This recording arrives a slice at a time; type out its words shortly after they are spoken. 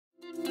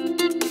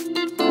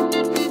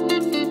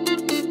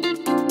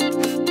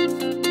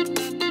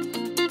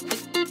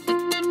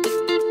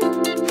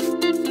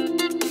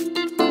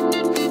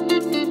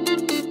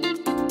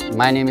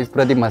My name is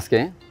Pradeep Mhaske.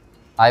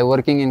 I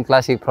working in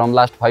Classic from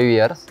last 5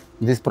 years.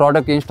 This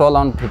product installed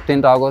on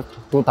 15th August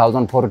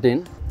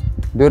 2014.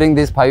 During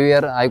this 5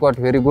 years, I got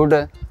very good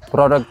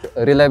product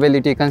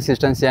reliability,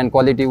 consistency and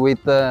quality with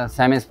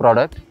SAMES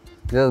product.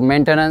 The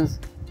maintenance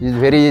is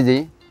very easy.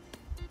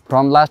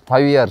 From last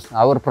 5 years,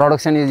 our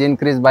production is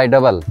increased by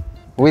double.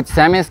 With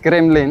SAMES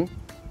KREMLIN,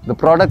 the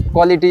product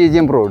quality is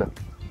improved.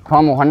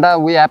 From Honda,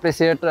 we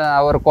appreciate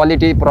our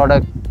quality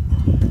product.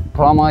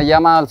 From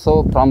Yamaha also,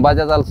 from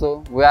Bajaj also,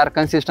 we are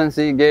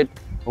consistency get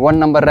 1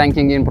 number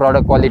ranking in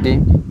product quality.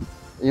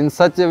 In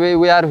such a way,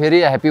 we are very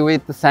happy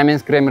with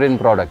SAMES KREMLIN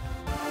product.